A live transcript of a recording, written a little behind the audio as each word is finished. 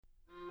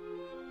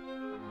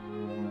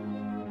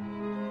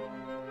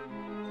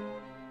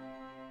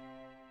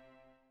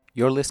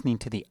You're listening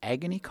to the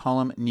Agony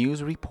Column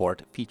News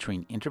Report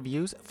featuring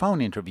interviews, phone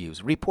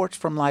interviews, reports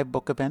from live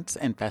book events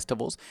and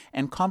festivals,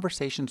 and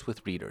conversations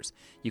with readers.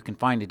 You can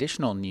find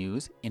additional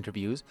news,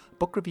 interviews,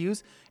 book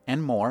reviews,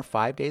 and more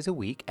 5 days a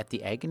week at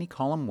the Agony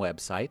Column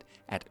website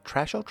at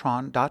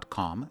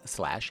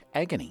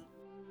trashotron.com/agony.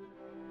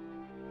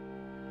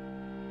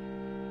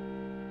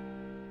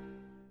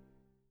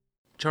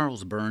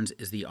 Charles Burns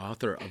is the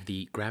author of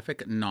the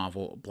graphic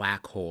novel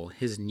Black Hole.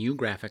 His new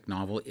graphic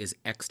novel is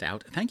X'd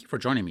Out. Thank you for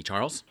joining me,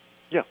 Charles.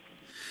 Yeah.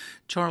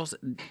 Charles,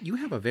 you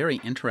have a very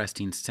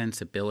interesting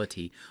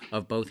sensibility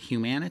of both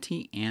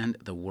humanity and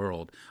the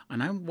world.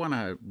 And I want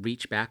to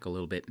reach back a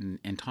little bit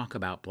and talk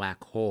about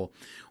Black Hole,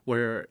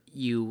 where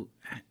you,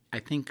 I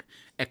think,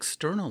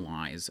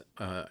 externalize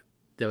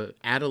the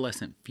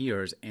adolescent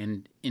fears,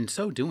 and in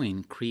so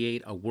doing,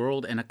 create a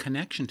world and a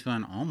connection to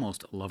an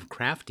almost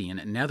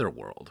Lovecraftian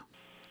netherworld.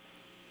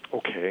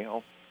 Okay,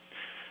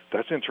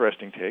 that's an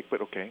interesting take, but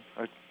okay.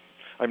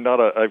 I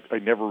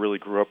never really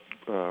grew up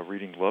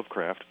reading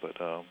Lovecraft,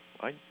 but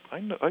I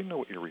know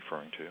what you're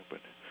referring to. But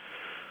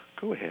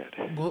go ahead.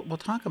 We'll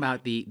talk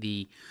about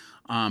the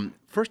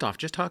first off,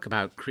 just talk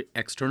about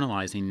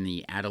externalizing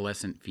the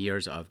adolescent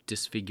fears of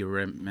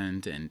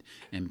disfigurement and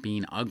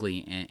being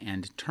ugly,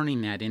 and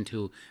turning that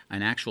into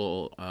an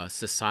actual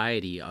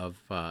society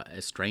of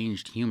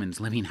estranged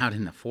humans living out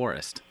in the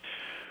forest.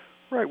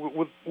 Right.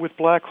 With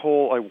Black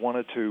Hole, I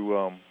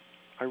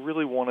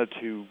really wanted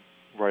to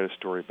write a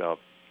story about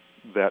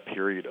that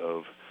period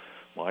of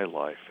my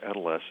life,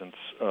 adolescence,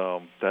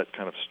 that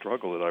kind of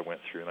struggle that I went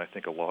through, and I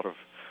think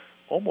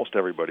almost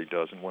everybody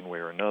does in one way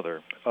or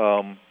another.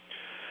 And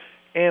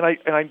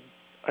I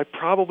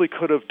probably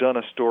could have done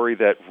a story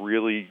that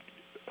really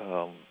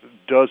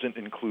doesn't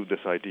include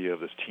this idea of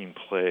this teen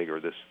plague or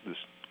this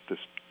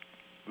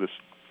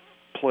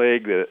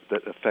plague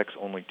that affects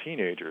only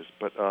teenagers,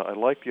 but I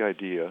like the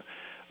idea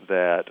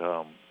that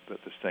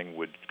this thing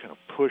would kind of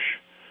push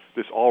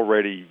this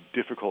already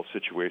difficult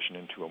situation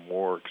into a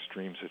more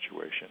extreme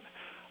situation,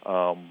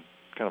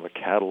 kind of a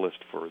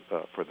catalyst for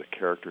the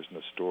characters in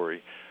the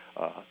story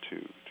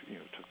to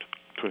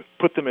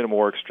put them in a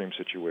more extreme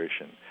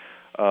situation.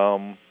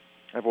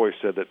 I've always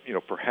said that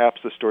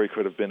perhaps the story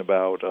could have been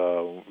about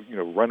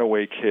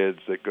runaway kids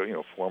that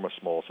go form a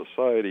small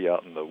society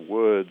out in the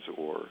woods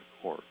or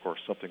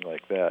something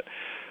like that.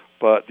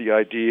 But the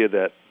idea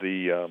that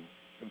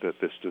that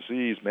this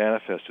disease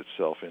manifests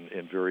itself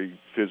in very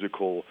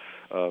physical,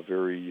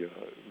 very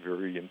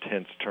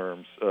intense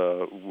terms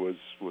was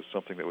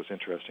something that was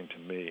interesting to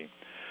me.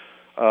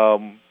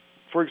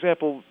 For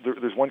example,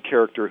 there's one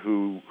character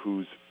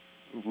who's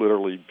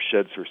literally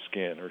sheds her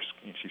skin, or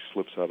she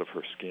slips out of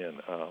her skin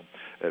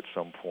at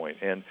some point,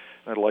 and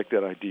I like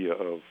that idea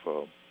of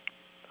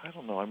I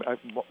don't know.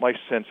 My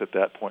sense at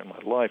that point in my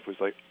life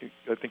was like,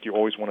 I think you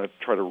always want to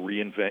try to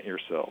reinvent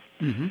yourself,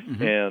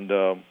 and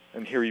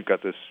here you've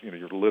got this,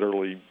 you're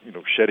literally,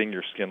 shedding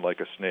your skin like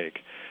a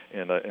snake,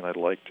 and I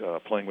liked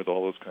playing with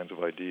all those kinds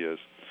of ideas.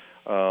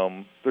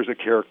 There's a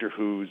character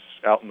who's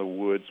out in the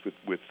woods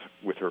with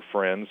her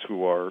friends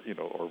who are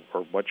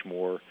much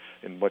more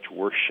in much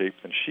worse shape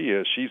than she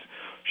is. She's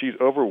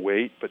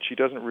overweight, but she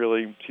doesn't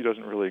really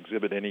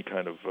exhibit any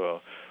kind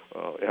of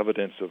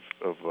evidence of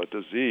a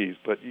disease.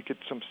 But you get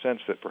some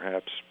sense that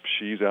perhaps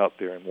she's out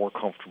there and more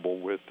comfortable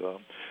with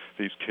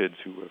these kids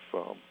who have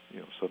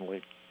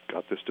suddenly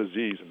got this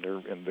disease, and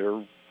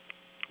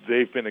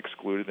they've been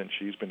excluded, and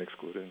she's been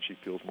excluded, and she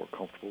feels more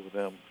comfortable with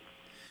them.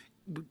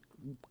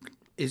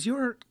 Is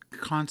your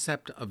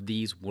concept of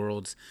these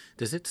worlds,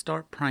 does it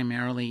start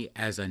primarily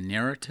as a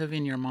narrative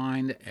in your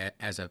mind,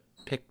 as a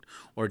pic,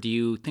 or do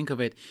you think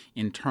of it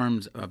in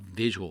terms of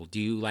visual?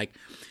 Do you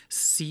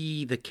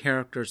see the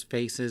characters'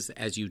 faces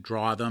as you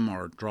draw them,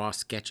 or draw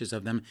sketches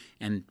of them,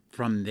 and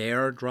from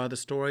there draw the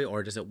story,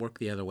 or does it work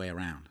the other way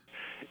around?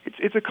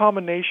 It's a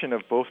combination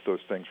of both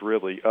those things,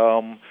 really.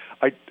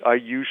 I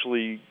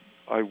usually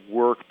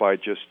work by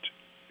just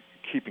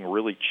keeping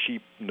really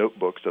cheap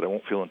notebooks that I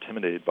won't feel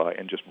intimidated by,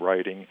 and just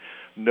writing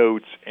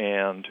notes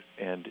and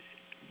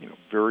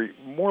very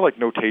more like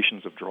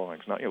notations of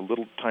drawings, not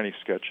little tiny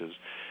sketches,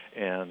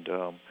 and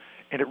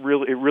it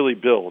really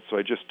builds. So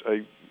I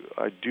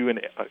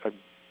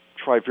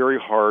try very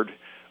hard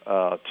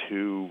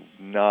to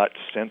not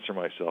censor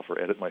myself or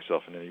edit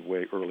myself in any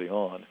way early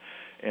on,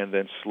 and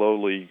then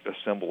slowly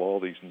assemble all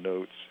these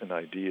notes and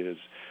ideas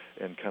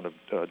and kind of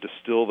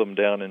distill them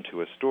down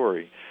into a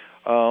story.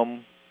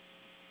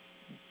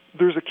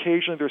 There's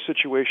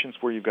situations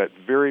where you've got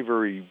very,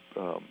 very,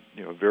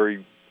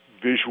 very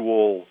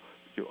visual,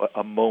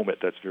 a moment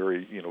that's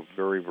very,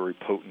 very, very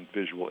potent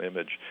visual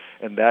image,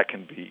 and that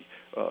can be,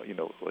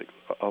 like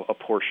a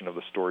portion of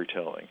the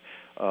storytelling.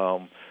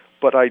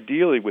 But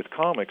ideally, with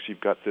comics, you've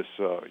got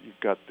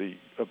the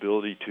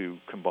ability to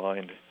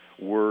combine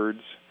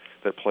words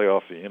that play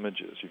off the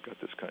images. You've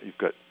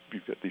got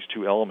these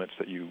two elements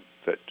that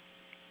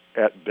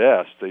at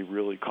best they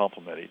really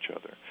complement each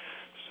other.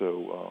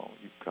 So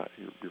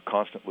you're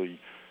constantly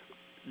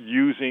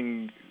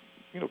using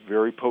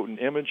very potent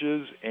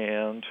images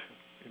and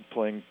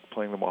playing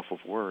them off of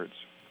words.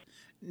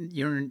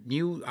 Your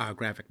new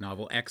graphic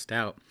novel, X'd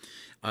Out,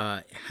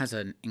 has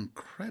an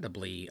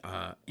incredibly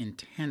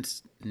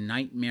intense,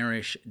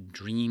 nightmarish,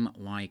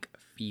 dream-like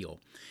feel.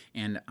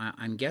 And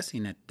I'm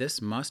guessing that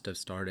this must have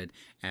started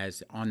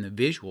as on the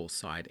visual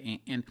side.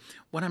 And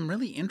what I'm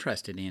really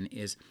interested in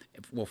is,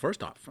 well,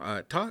 first off,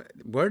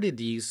 where did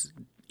these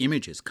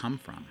images come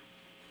from?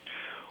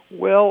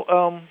 Well,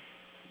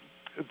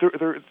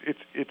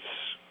 it's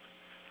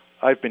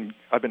I've been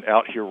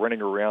out here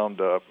running around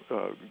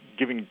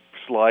giving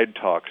slide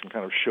talks and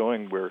kind of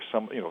showing where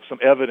some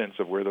evidence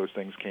of where those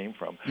things came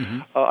from. Mm-hmm.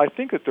 I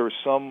think that there's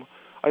some.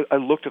 I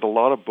looked at a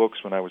lot of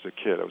books when I was a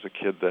kid. I was a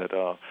kid that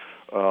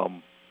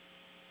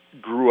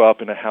grew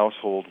up in a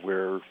household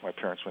where my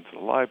parents went to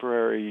the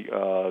library.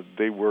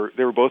 They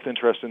were both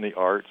interested in the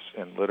arts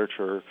and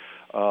literature.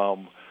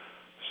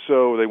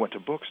 So they went to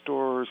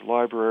bookstores,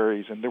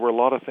 libraries, and there were a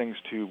lot of things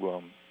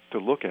to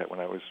look at when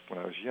I was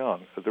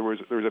young. There was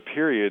a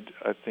period,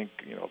 I think,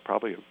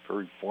 probably a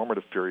very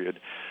formative period,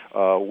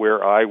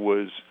 where I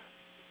was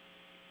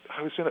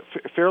in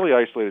a fairly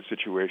isolated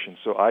situation.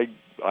 So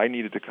I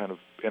needed to kind of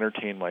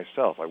entertain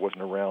myself. I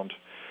wasn't around.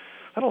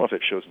 I don't know if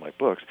it shows in my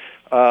books.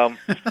 I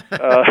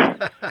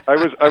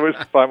was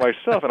by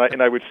myself,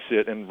 and I would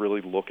sit and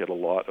really look at a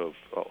lot of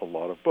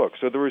books.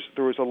 So there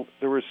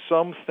was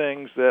some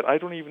things that I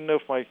don't even know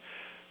if my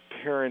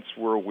parents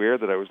were aware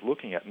that I was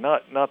looking at.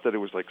 Not that it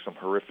was like some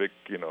horrific,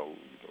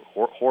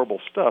 horrible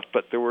stuff,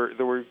 but there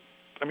were.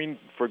 I mean,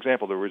 for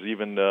example, there was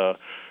even a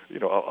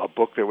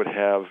book that would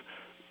have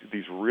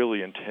these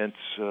really intense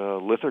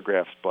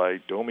lithographs by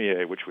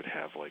Daumier, which would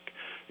have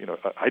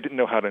I didn't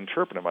know how to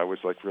interpret them. I was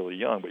really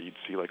young, but you'd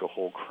see a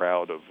whole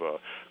crowd of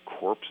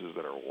corpses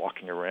that are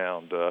walking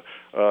around,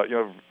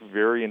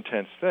 very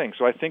intense things.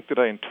 So I think that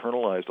I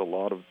internalized a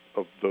lot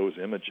of those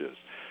images,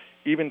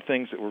 even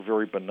things that were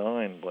very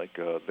benign, like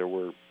there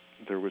was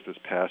this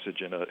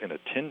passage in a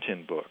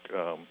Tintin book.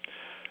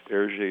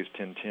 Hergé's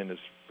Tintin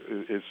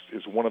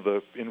is one of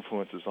the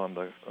influences on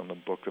the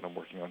book that I'm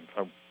working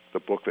on. The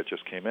book that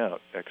just came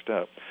out, X'd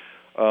Out.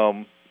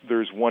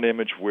 There's one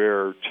image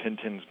where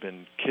Tintin's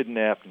been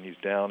kidnapped and he's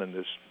down in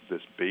this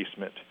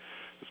basement,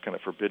 this kind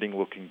of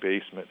forbidding-looking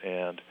basement,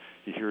 and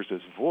he hears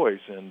this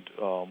voice, and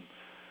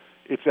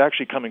it's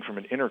actually coming from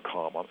an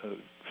intercom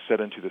set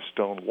into the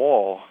stone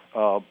wall.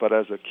 But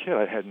as a kid,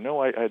 I had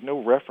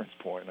no reference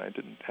point. I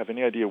didn't have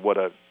any idea what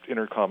an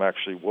intercom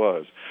actually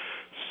was.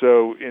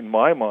 So in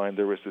my mind,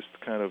 there was this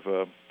kind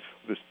of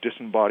this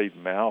disembodied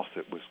mouth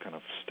that was kind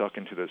of stuck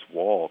into this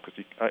wall,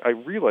 because I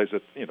realized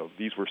that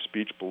these were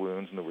speech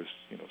balloons and there was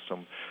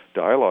some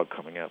dialogue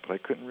coming out, but I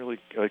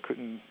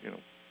couldn't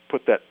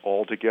put that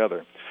all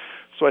together.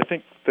 So I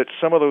think that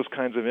some of those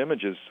kinds of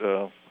images,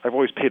 I've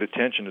always paid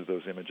attention to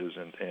those images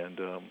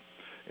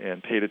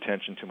and paid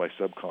attention to my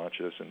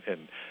subconscious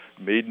and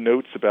made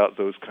notes about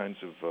those kinds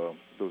of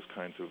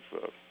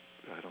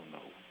I don't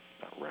know,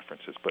 not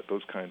references, but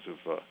those kinds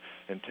of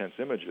intense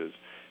images.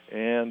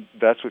 And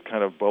that's what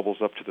kind of bubbles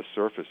up to the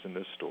surface in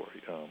this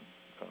story,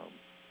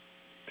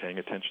 paying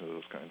attention to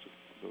those kinds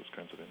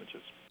of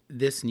images.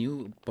 This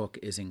new book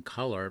is in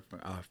color,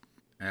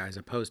 as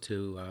opposed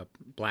to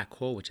Black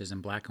Hole, which is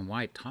in black and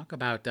white. Talk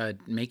about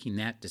making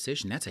that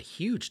decision. That's a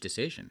huge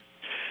decision.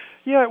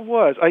 Yeah, it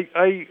was.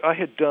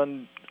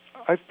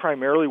 I've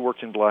primarily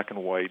worked in black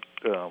and white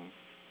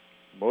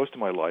most of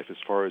my life as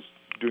far as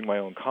doing my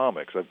own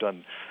comics. I've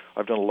done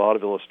a lot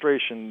of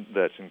illustration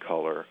that's in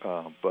color,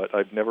 but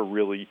I've never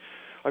really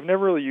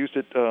used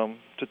it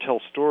to tell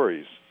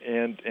stories.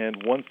 And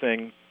one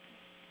thing,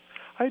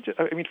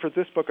 for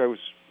this book,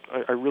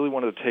 I really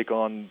wanted to take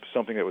on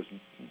something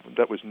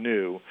that was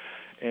new,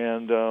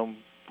 and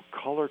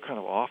color kind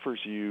of offers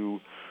you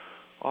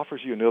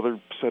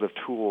another set of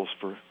tools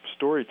for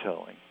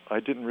storytelling. I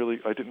didn't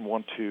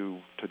want to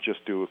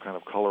just do a kind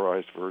of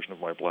colorized version of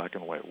my black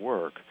and white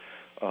work.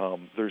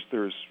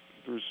 There's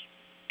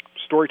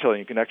storytelling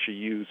you can actually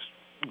use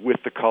with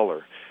the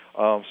color.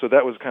 So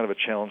that was kind of a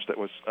challenge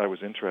I was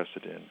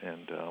interested in,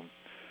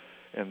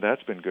 and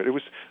that's been good. It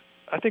was,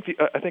 I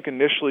think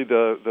initially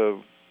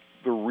the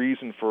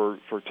reason for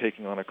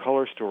taking on a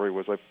color story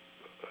was I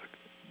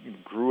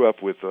grew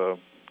up with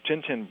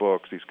Tintin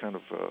books, these kind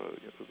of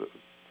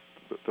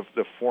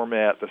the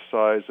format, the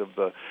size of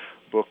the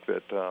book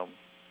that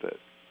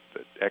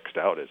X'd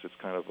Out is. It's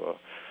kind of a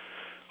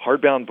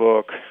hardbound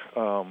book,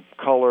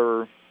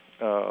 color,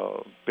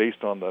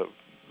 based on the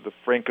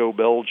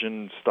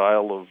Franco-Belgian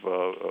style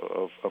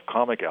of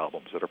comic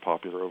albums that are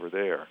popular over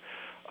there.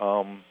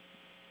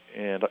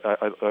 And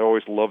I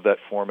always loved that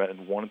format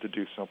and wanted to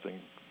do something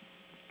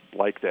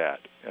like that,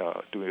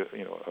 doing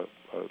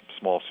a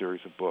small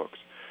series of books.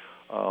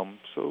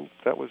 So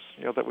that was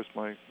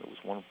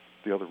one of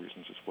the other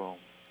reasons as well.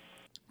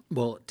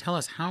 Well, tell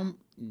us how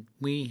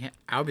we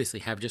obviously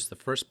have just the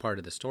first part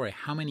of the story.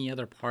 How many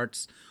other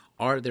parts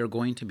are there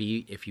going to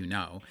be, if you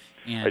know,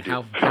 and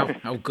how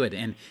good,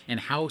 and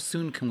how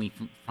soon can we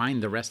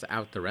find the rest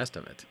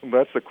of it?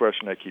 That's the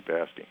question I keep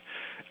asking,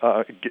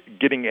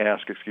 getting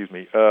asked. Excuse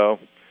me.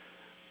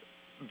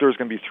 there's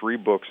going to be 3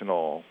 books in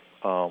all.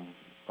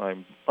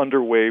 I'm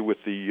underway with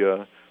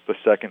the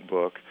second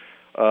book.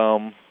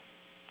 I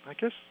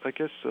guess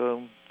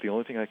the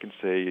only thing I can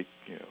say,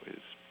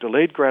 is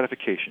delayed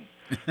gratification.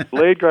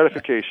 Delayed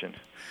gratification.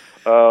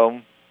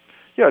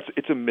 Yeah,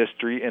 it's a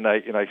mystery, and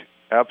I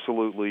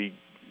absolutely,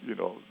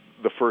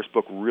 the first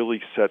book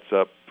really sets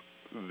up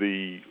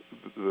the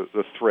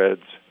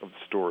threads of the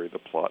story, the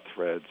plot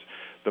threads,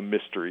 the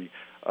mystery,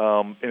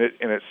 and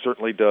it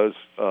certainly does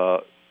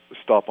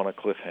stop on a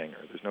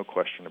cliffhanger. There's no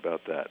question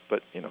about that.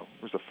 But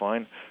there's a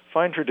fine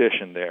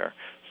tradition there.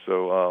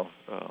 So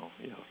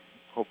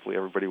hopefully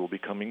everybody will be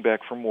coming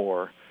back for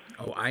more.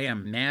 Oh, I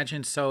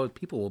imagine so.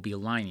 People will be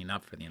lining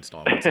up for the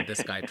installments of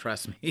this guy.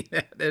 Trust me.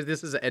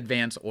 This is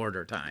advance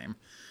order time.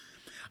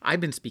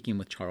 I've been speaking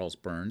with Charles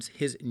Burns.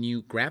 His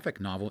new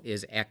graphic novel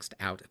is X'd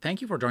Out.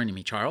 Thank you for joining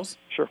me, Charles.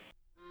 Sure.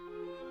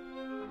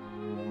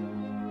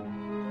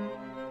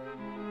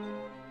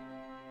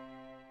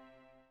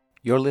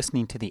 You're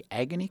listening to the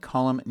Agony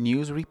Column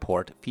News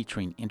Report,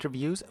 featuring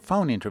interviews,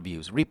 phone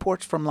interviews,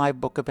 reports from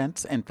live book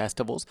events and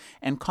festivals,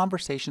 and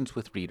conversations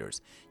with readers.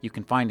 You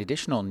can find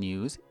additional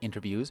news,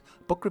 interviews,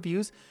 book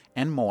reviews,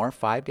 and more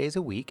 5 days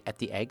a week at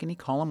the Agony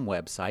Column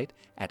website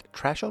at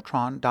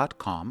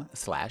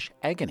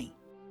trashotron.com/agony.